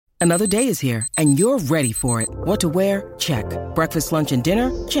Another day is here, and you're ready for it. What to wear? Check. Breakfast, lunch, and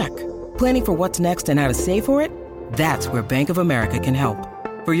dinner? Check. Planning for what's next and how to save for it? That's where Bank of America can help.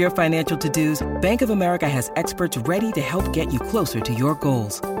 For your financial to-dos, Bank of America has experts ready to help get you closer to your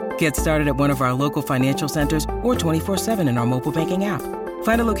goals. Get started at one of our local financial centers or 24/7 in our mobile banking app.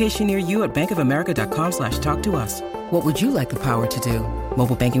 Find a location near you at bankofamerica.com/talktous. What would you like the power to do?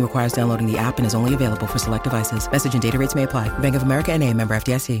 Mobile banking requires downloading the app and is only available for select devices. Message and data rates may apply. Bank of America NA, member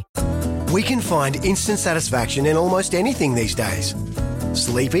FDIC. We can find instant satisfaction in almost anything these days.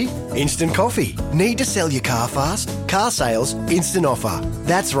 Sleepy? Instant coffee. Need to sell your car fast? Car sales, instant offer.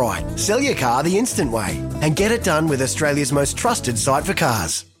 That's right. Sell your car the instant way and get it done with Australia's most trusted site for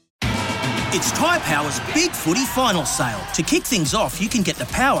cars. It's Tyre Power's Big Footy Final Sale. To kick things off, you can get the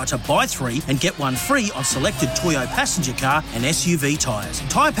power to buy 3 and get 1 free on selected Toyo passenger car and SUV tyres.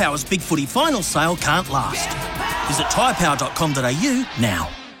 Tyre Power's Big Footy Final Sale can't last. Visit tyrepower.com.au now.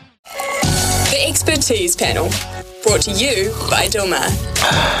 The Expertise Panel, brought to you by Dilmah.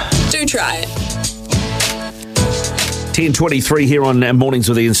 Do try it. 10:23 here on Mornings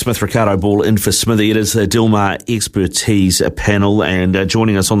with Ian Smith. Ricardo Ball in for Smithy. It is the Dilmah Expertise Panel, and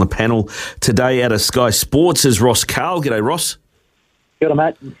joining us on the panel today out of Sky Sports is Ross Karl. G'day, Ross. G'day,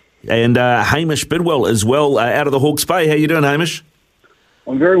 mate. And Hamish Bidwell as well, out of the Hawke's Bay. How you doing, Hamish?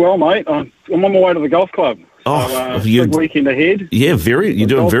 I'm very well, mate. I'm on my way to the golf club. Oh, big weekend ahead. Yeah, you're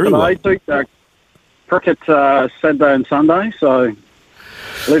doing very well. Cricket Saturday and Sunday, so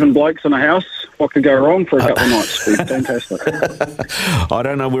 11 blokes in a house. What could go wrong for a couple of nights? It'd be fantastic. I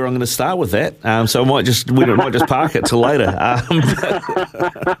don't know where I'm going to start with that, so we might just park it till later.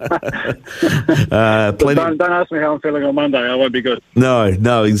 Don't ask me how I'm feeling on Monday. I won't be good.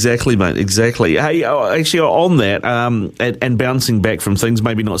 No, exactly, mate, exactly. Hey, actually, on that, and bouncing back from things,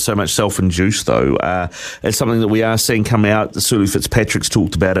 maybe not so much self-induced though. It's something that we are seeing come out. Sulu Fitzpatrick's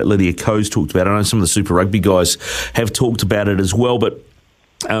talked about it. Lydia Ko's talked about it. I know some of the Super Rugby guys have talked about it as well, but.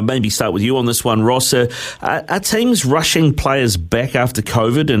 Maybe start with you on this one, Ross. Are teams rushing players back after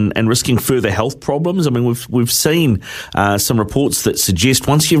COVID and risking further health problems? I mean, we've seen some reports that suggest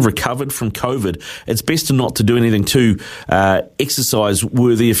once you've recovered from COVID, it's best not to do anything too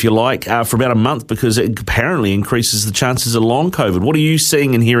exercise-worthy, if you like, for about a month because it apparently increases the chances of long COVID. What are you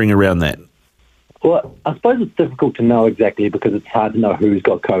seeing and hearing around that? Well, I suppose it's difficult to know exactly because it's hard to know who's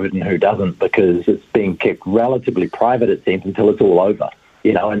got COVID and who doesn't because it's being kept relatively private, it seems, until it's all over.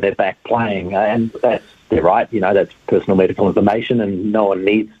 And they're back playing, and they're right. That's personal medical information, and no one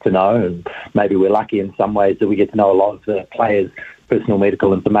needs to know. And maybe we're lucky in some ways that we get to know a lot of the players' personal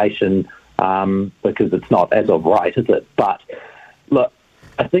medical information because it's not as of right, is it? But look,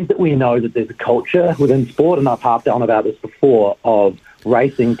 I think that we know that there's a culture within sport, and I've harped on about this before, of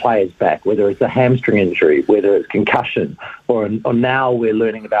racing players back, whether it's a hamstring injury, whether it's concussion, or now we're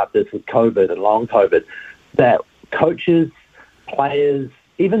learning about this with COVID and long COVID, that coaches, players,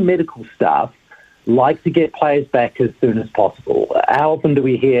 even medical staff, like to get players back as soon as possible. How often do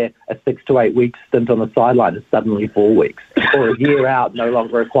we hear a 6 to 8 week stint on the sideline is suddenly 4 weeks, or a year out no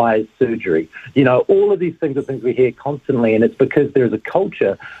longer requires surgery? All of these things are things we hear constantly, and it's because there's a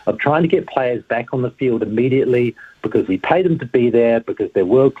culture of trying to get players back on the field immediately because we pay them to be there, because they're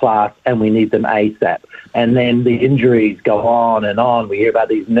world class, and we need them ASAP. And then the injuries go on and on. We hear about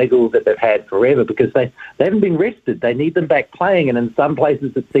these niggles that they've had forever because they haven't been rested. They need them back playing, and in some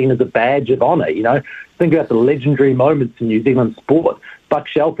places it's seen as a badge of honour. Think about the legendary moments in New Zealand sport. Buck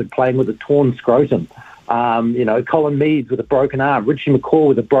Shelford playing with a torn scrotum. Colin Meads with a broken arm. Richie McCaw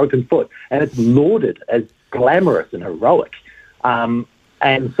with a broken foot. And it's lauded as glamorous and heroic.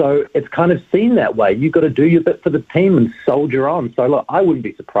 And so it's kind of seen that way. You've got to do your bit for the team and soldier on. So, look, I wouldn't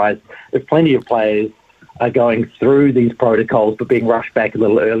be surprised if plenty of players are going through these protocols but being rushed back a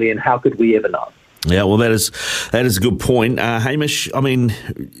little early, and how could we ever know? Yeah, well, that is a good point. Hamish, I mean,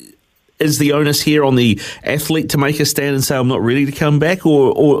 is the onus here on the athlete to make a stand and say, I'm not ready to come back,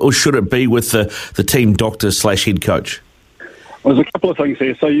 or should it be with the team doctor/head coach? Well, there's a couple of things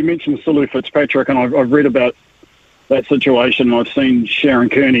here. So you mentioned Sulu Fitzpatrick, and I've read about that situation. I've seen Sharon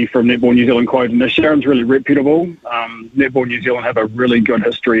Kearney from Netball New Zealand quoted. Now, Sharon's really reputable. Netball New Zealand have a really good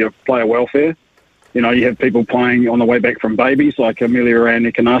history of player welfare. You have people playing on the way back from babies, like Amelia Ann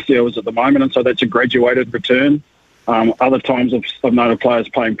Ekanasio is at the moment, and so that's a graduated return. Other times I've known of players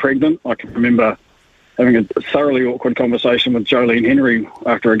playing pregnant. I can remember having a thoroughly awkward conversation with Jolene Henry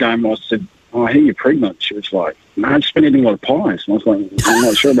after a game. I said, I hear you're pregnant. She was like, no, I've just been eating a lot of pies. And I was like, I'm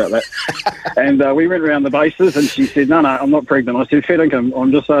not sure about that. And we went around the bases, and she said, no, I'm not pregnant. I said, fair income,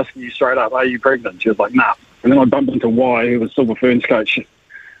 I'm just asking you straight up, are you pregnant? She was like, nah. And then I bumped into Y, who was Silver Ferns coach,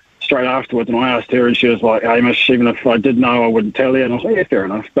 straight afterwards, and I asked her, and she was like, Hamish, even if I did know, I wouldn't tell you. And I was like, yeah, fair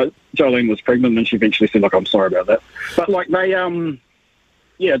enough. But Jolene was pregnant, and she eventually said, like, I'm sorry about that. But, like, they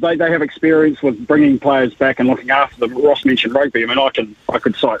have experience with bringing players back and looking after them. Ross mentioned rugby. I mean, I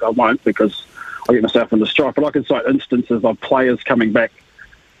could cite, I won't because I'll get myself into strife, but I could cite instances of players coming back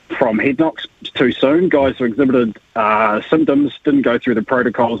from head knocks too soon, guys who exhibited symptoms, didn't go through the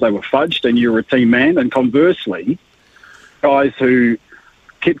protocols, they were fudged, and you're a team man. And conversely, guys who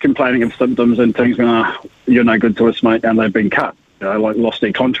kept complaining of symptoms and things went, you're no good to us, mate, and they've been cut, like lost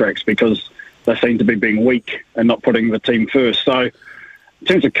their contracts because they seem to be being weak and not putting the team first. So in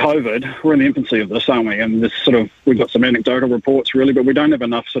terms of COVID, we're in the infancy of this, aren't we? And this we've got some anecdotal reports really, but we don't have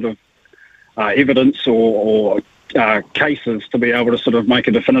enough sort of evidence or cases to be able to sort of make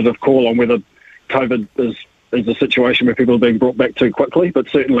a definitive call on whether COVID is a situation where people are being brought back too quickly. But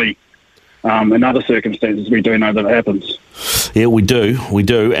certainly in other circumstances, we do know that it happens. Yeah, we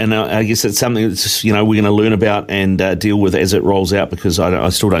do, and I guess it's something that's we're going to learn about and deal with as it rolls out, because I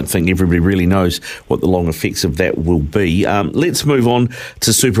still don't think everybody really knows what the long effects of that will be. Let's move on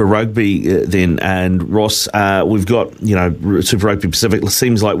to Super Rugby then, and Ross, we've got Super Rugby Pacific. It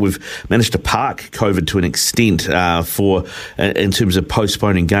seems like we've managed to park COVID to an extent in terms of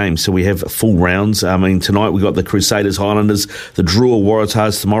postponing games. So we have full rounds. I mean, tonight we've got the Crusaders Highlanders, the Drua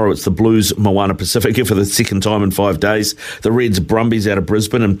Waratahs. Tomorrow it's the Blues Moana Pacifica for the second time in 5 days. The Reds Brumbies out of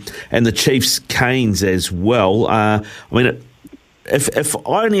Brisbane, and the Chiefs Canes as well. I mean, if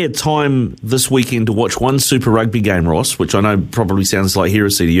I only had time this weekend to watch one Super Rugby game, Ross, which I know probably sounds like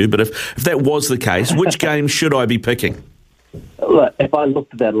heresy to you, but if that was the case, which game should I be picking? Look, if I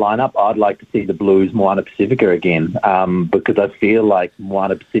looked at that lineup, I'd like to see the Blues Moana Pacifica again, because I feel like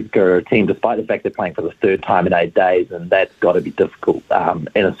Moana Pacifica are a team, despite the fact they're playing for the third time in 8 days, and that's got to be difficult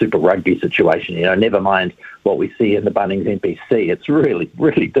in a Super Rugby situation. Never mind what we see in the Bunnings NPC. It's really,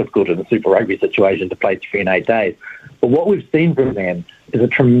 really difficult in a Super Rugby situation to play 3 in 8 days. But what we've seen from them is a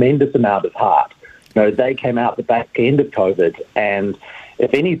tremendous amount of heart. They came out the back end of COVID, and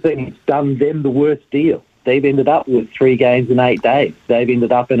if anything, it's done them the worst deal. They've ended up with 3 games in 8 days. They've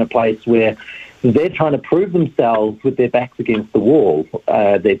ended up in a place where they're trying to prove themselves with their backs against the wall.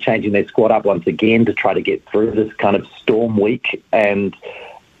 They're changing their squad up once again to try to get through this kind of storm week. And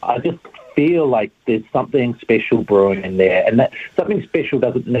I just feel like there's something special brewing in there. And that something special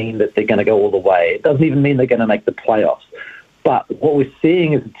doesn't mean that they're going to go all the way. It doesn't even mean they're going to make the playoffs. But what we're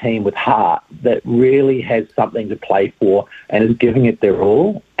seeing is a team with heart that really has something to play for and is giving it their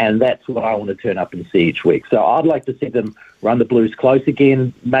all. And that's what I want to turn up and see each week. So I'd like to see them run the Blues close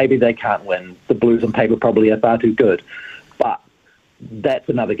again. Maybe they can't win. The Blues on paper probably are far too good. But that's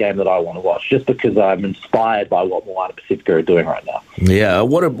another game that I want to watch, just because I'm inspired by what Moana Pacifica are doing right now. Yeah.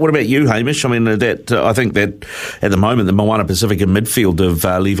 What about you, Hamish? I mean, I think that at the moment the Moana Pacifica midfield of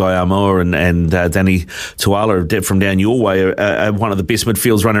Levi Amoa and Danny Tuala from down your way are one of the best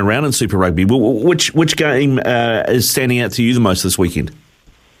midfields running around in Super Rugby. Which game is standing out to you the most this weekend?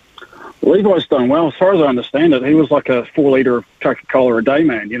 Levi's done well. As far as I understand it, he was like a 4 litre of Coca-Cola a day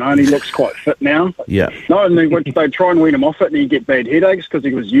man, and he looks quite fit now. Yeah. No, and they try and wean him off it, and he'd get bad headaches because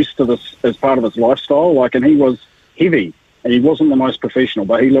he was used to this as part of his lifestyle. And he was heavy, and he wasn't the most professional,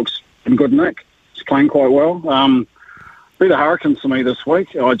 but he looks in good nick. He's playing quite well. Be the Hurricanes for me this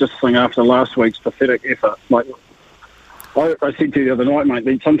week. I just think after last week's pathetic effort, I said to you the other night, mate,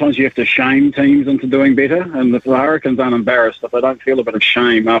 that sometimes you have to shame teams into doing better, and if the Hurricanes aren't embarrassed, if they don't feel a bit of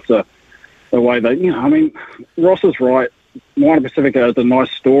shame after the way they, Ross is right. Moana Pacifica is a nice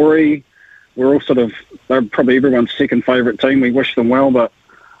story. We're all they're probably everyone's second favourite team. We wish them well, but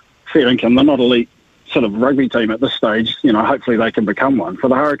fair income, they're not elite sort of rugby team at this stage. Hopefully they can become one. For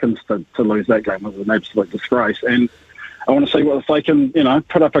the Hurricanes to lose that game was an absolute disgrace. And I want to see if they can,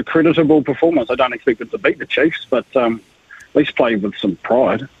 put up a creditable performance. I don't expect them to beat the Chiefs, but at least play with some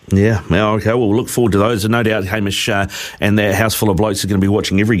pride. Yeah, okay, well, we'll look forward to those. And no doubt Hamish and their house full of blokes are going to be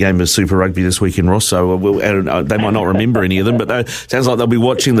watching every game of Super Rugby this weekend, Ross, so they might not remember any of them, but sounds like they'll be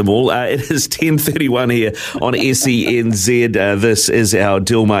watching them all. It is 10:31 here on SENZ. This is our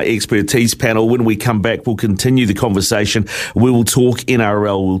Dilmah Expertise panel. When we come back, we'll continue the conversation. We will talk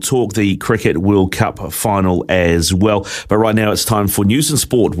NRL, we'll talk the Cricket World Cup final as well. But right now it's time for News and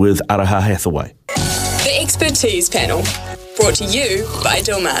Sport with Araha Hathaway. The Expertise panel. Brought to you by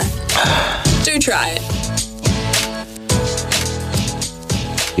Dilmah. Do try it.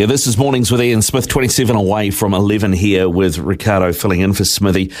 Yeah, this is Mornings with Ian Smith, 27 away from 11 here with Ricardo filling in for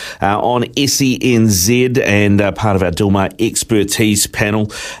Smithy on SENZ and part of our Dilmah Expertise panel.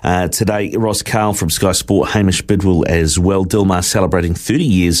 Today, Ross Karl from Sky Sport, Hamish Bidwell as well. Dilmah celebrating 30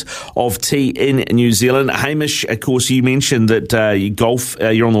 years of tea in New Zealand. Hamish, of course, you mentioned that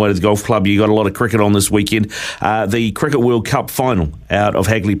you're on the way to the golf club. You got a lot of cricket on this weekend. The Cricket World Cup final out of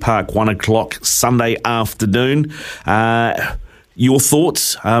Hagley Park, 1 o'clock Sunday afternoon. Your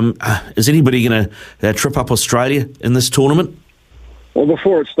thoughts? Is anybody going to trip up Australia in this tournament? Well,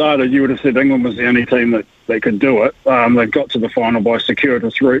 before it started, you would have said England was the only team that they could do it. They've got to the final by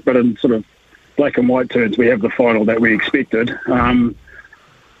circuitous route, but in sort of black and white terms, we have the final that we expected.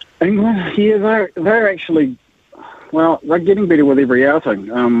 England, yeah, they're actually, well, they're getting better with every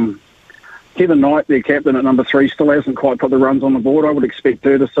outing. Kevin Knight, their captain at number 3, still hasn't quite put the runs on the board. I would expect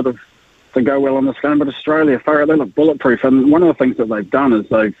her to go well in this game, but Australia, far out, they look bulletproof. And one of the things that they've done is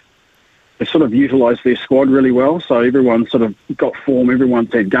they've sort of utilised their squad really well. So everyone's sort of got form,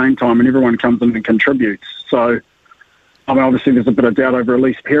 everyone's had game time, and everyone comes in and contributes. So, I mean, obviously there's a bit of doubt over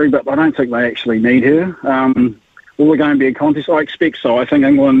Elise Perry, but I don't think they actually need her. Will the game be a contest? I expect so. I think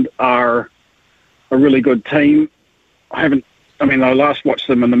England are a really good team. I last watched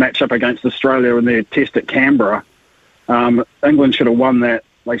them in the matchup against Australia in their test at Canberra. England should have won that.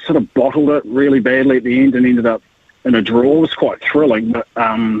 They sort of bottled it really badly at the end and ended up in a draw. It was quite thrilling, but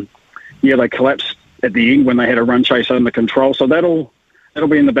they collapsed at the end when they had a run chase under control. So that'll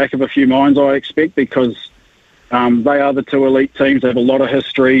be in the back of a few minds, I expect, because they are the two elite teams. They have a lot of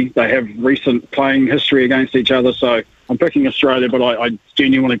history. They have recent playing history against each other. So I'm picking Australia, but I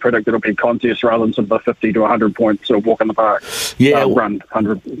genuinely predict it'll be a contest rather than sort of a 50 to 100 point sort of walk in the park. Yeah, run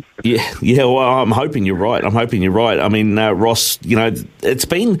 100. Yeah. Well, I'm hoping you're right. I mean, Ross, it's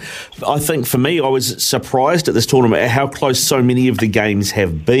been. I think for me, I was surprised at this tournament at how close so many of the games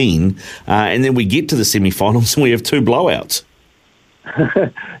have been, and then we get to the semi-finals and we have 2 blowouts.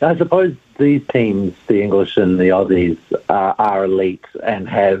 I suppose these teams, the English and the Aussies, are elite and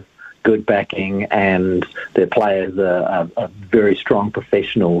have good backing, and their players are very strong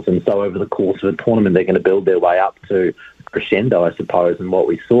professionals, and so over the course of a tournament they're going to build their way up to crescendo, I suppose. And what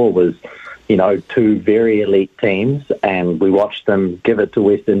we saw was, 2 very elite teams, and we watched them give it to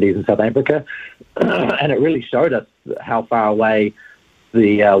West Indies and South Africa, and it really showed us how far away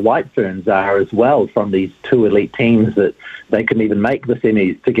the White Ferns are as well from these 2 elite teams that they couldn't even make the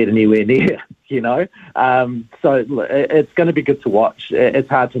semis to get anywhere near, So it's going to be good to watch. It's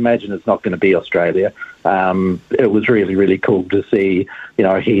hard to imagine it's not going to be Australia. It was really, really cool to see,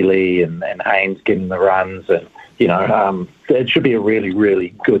 Healy and Haynes getting the runs, and, it should be a really, really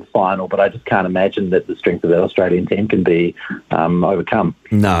good final, but I just can't imagine that the strength of the Australian team can be overcome.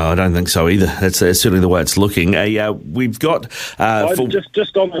 No, I don't think so either. That's certainly the way it's looking. We've got...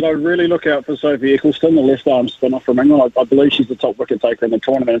 Just on that, I'd really look out for Sophie Eccleston, the left arm spinner from England. I believe she's the top wicket taker in the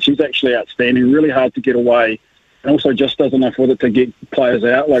tournament, and she's actually outstanding, really hard to get away, and also just does enough with it to get players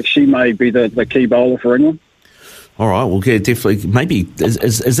out. Like, she may be the key bowler for England. All right, well, yeah, definitely. Maybe,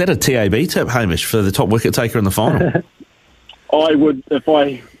 is that a TAB tip, Hamish, for the top wicket taker in the final? I would,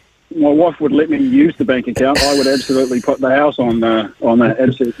 my wife would let me use the bank account, I would absolutely put the house on that.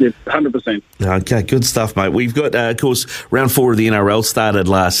 Absolutely, 100%. Okay, good stuff, mate. We've got, of course, round 4 of the NRL started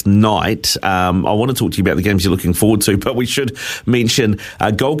last night. I want to talk to you about the games you're looking forward to, but we should mention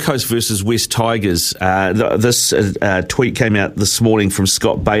Gold Coast versus West Tigers. This tweet came out this morning from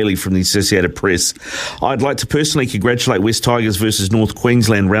Scott Bailey from the Associated Press. I'd like to personally congratulate West Tigers versus North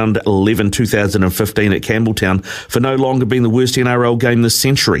Queensland round 11 2015 at Campbelltown for no longer being the worst NRL game this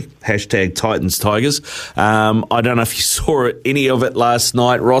century. Hashtag Titans Tigers. I don't know if you saw any of it last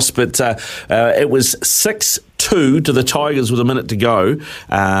night, Ross, but it was 6-2 to the Tigers with a minute to go,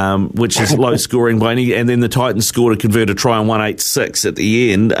 which is low scoring by any, and then the Titans scored a converted try on 186 at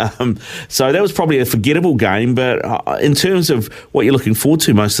the end. So that was probably a forgettable game, but in terms of what you're looking forward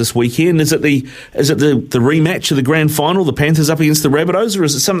to most this weekend, is it the rematch of the grand final, the Panthers up against the Rabbitohs, or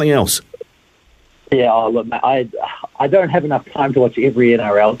is it something else? Yeah, look, I don't have enough time to watch every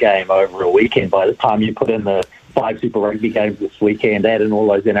NRL game over a weekend. By the time you put in the 5 Super Rugby games this weekend, add in all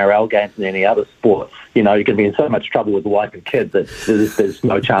those NRL games and any other sport, you're going to be in so much trouble with the wife and kids that there's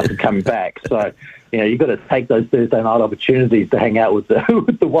no chance of coming back. So, you've got to take those Thursday night opportunities to hang out with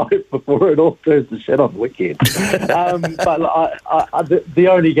the wife before it all turns to shit on the weekend. But the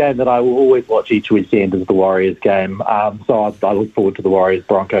only game that I will always watch each weekend is the Warriors game. So I look forward to the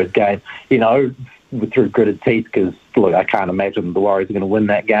Warriors-Broncos game, through gritted teeth, because, look, I can't imagine the Warriors are going to win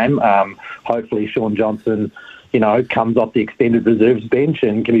that game. Hopefully Sean Johnson, comes off the extended reserves bench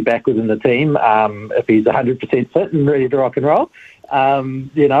and can be back within the team if he's 100% fit and ready to rock and roll.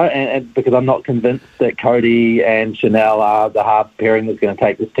 and because I'm not convinced that Cody and Chanel are the half pairing that's going to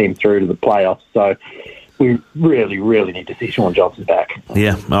take this team through to the playoffs. So we really, really need to see Shaun Johnson back.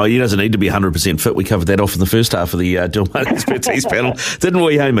 Yeah, he doesn't need to be 100% fit. We covered that off in the first half of the Dilmar Expertise panel, didn't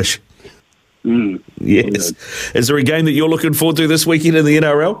we, Hamish? Yes. Is there a game that you're looking forward to this weekend in the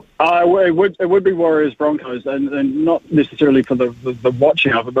NRL? It would be Warriors Broncos, and not necessarily for the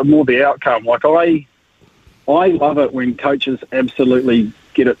watching of it, but more the outcome. Like I love it when coaches absolutely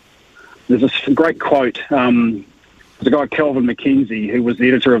get it. There's this great quote. There's a guy, Kelvin McKenzie, who was the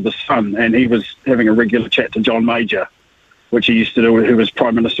editor of The Sun, and he was having a regular chat to John Major, which he used to do, who was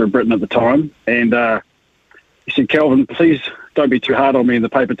Prime Minister of Britain at the time. And he said, Kelvin, please don't be too hard on me in the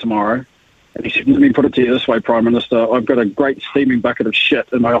paper tomorrow. And he said, let me put it to you this way, Prime Minister. I've got a great steaming bucket of shit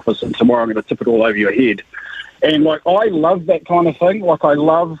in my office, and tomorrow I'm going to tip it all over your head. And, I love that kind of thing. I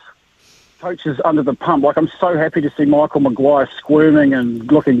love coaches under the pump. I'm so happy to see Michael Maguire squirming and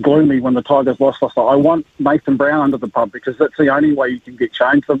looking gloomy when the Tigers lost last night. I want Nathan Brown under the pump because that's the only way you can get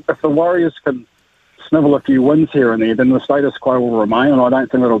change. If the Warriors can snivel a few wins here and there, then the status quo will remain, and I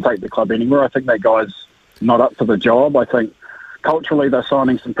don't think it'll take the club anywhere. I think that guy's not up for the job. I think culturally they're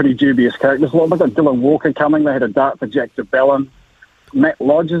signing some pretty dubious characters. They've got Dylan Walker coming. They had a dart for Jack DeBellin. Matt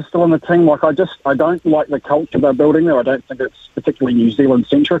Lodge is still on the team. I don't like the culture they're building there. I don't think it's particularly New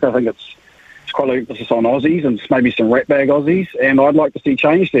Zealand-centric. I think it's quite a emphasis on Aussies and maybe some ratbag Aussies, and I'd like to see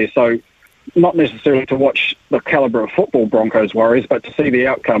change there. So not necessarily to watch the calibre of football Broncos Warriors, but to see the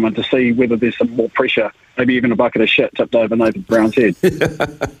outcome and to see whether there's some more pressure, maybe even a bucket of shit tipped over Nathan Brown's head.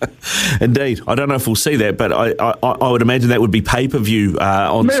 Indeed. I don't know if we'll see that, but I would imagine that would be pay-per-view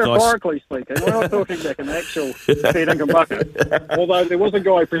on Sky. Metaphorically speaking, we're not talking like an actual fair dinkum bucket. Although there was a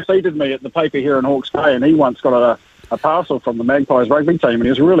guy who preceded me at the paper here in Hawke's Bay, and he once got a parcel from the Magpies rugby team, and he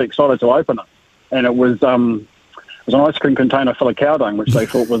was really excited to open it. And it was an ice cream container full of cow dung, which they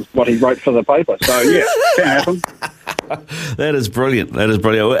thought was what he wrote for the paper. So, yeah, can happen. That is brilliant.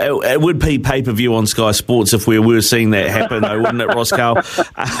 It would be pay-per-view on Sky Sports if we were seeing that happen, though, wouldn't it, Ross Carl?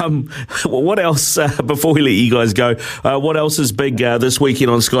 What else, before we let you guys go, what else is big this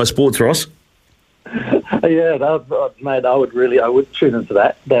weekend on Sky Sports, Ross? Yeah, mate, I would tune into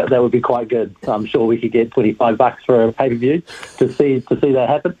that. That would be quite good. I'm sure we could get $25 for a pay-per-view to see that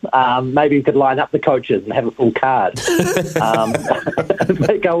happen. Maybe we could line up the coaches and have a full card.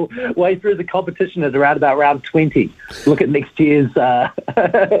 Make our way through the competition at around about round 20. Look at next year's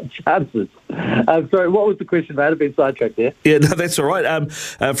chances. Sorry, what was the question, mate? I've been sidetracked there. Yeah, no, that's all right.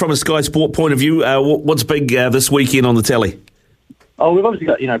 From a Sky Sport point of view, what's big this weekend on the telly? Oh, we've obviously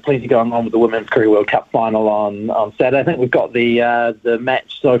got plenty going on with the Women's Cricket World Cup final on Saturday. I think we've got the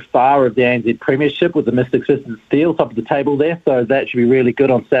match so far of the ANZ Premiership with the Mystics versus Steel top of the table there, so that should be really good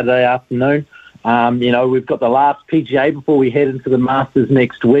on Saturday afternoon. We've got the last PGA before we head into the Masters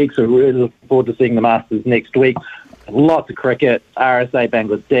next week, so we're really looking forward to seeing the Masters next week. Lots of cricket, RSA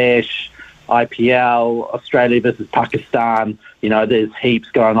Bangladesh, IPL, Australia versus Pakistan. There's heaps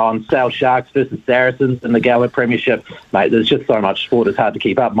going on. Sale Sharks versus Saracens in the Galway Premiership. Mate, there's just so much sport. It's hard to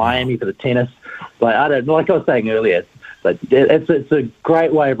keep up. Miami for the tennis. Like I was saying earlier, but it's a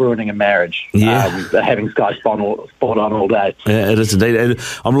great way of ruining a marriage. Yeah. Having Sky Sport on all day. Yeah, it is indeed. And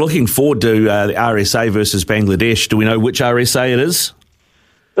I'm looking forward to the RSA versus Bangladesh. Do we know which RSA it is?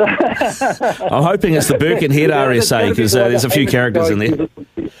 I'm hoping it's the Birkenhead RSA because there's a few characters in there.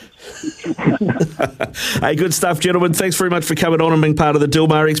 Hey, good stuff, gentlemen. Thanks very much for coming on and being part of the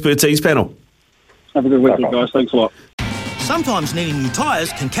Dilmar Expertise panel. Have a good weekend, guys. Thanks a lot. Sometimes needing new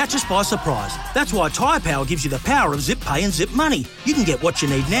tyres can catch us by surprise. That's why Tyre Power gives you the power of Zip Pay and Zip Money. You can get what you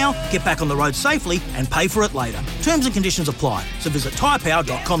need now, get back on the road safely and pay for it later. Terms and conditions apply. So visit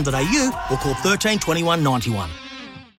tyrepower.com.au or call 13 21 91.